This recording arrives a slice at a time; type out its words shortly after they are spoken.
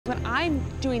when I'm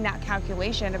doing that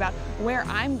calculation about where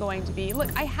I'm going to be, look,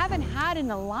 I haven't had an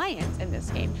alliance in this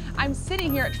game. I'm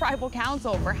sitting here at tribal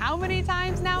council for how many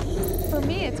times now? For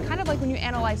me, it's kind of like when you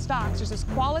analyze stocks, there's this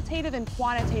qualitative and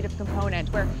quantitative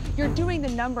component where you're doing the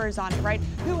numbers on it, right?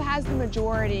 Who has the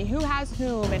majority, who has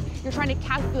whom, and you're trying to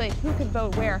calculate who could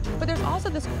vote where. But there's also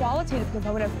this qualitative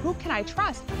component of who can I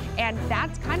trust? And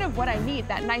that's kind of what I need,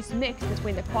 that nice mix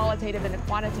between the qualitative and the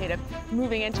quantitative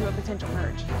moving into a potential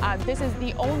merge. This is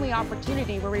the only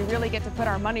opportunity where we really get to put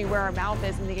our money where our mouth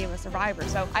is in the game of Survivor.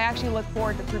 So I actually look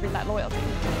forward to proving that loyalty.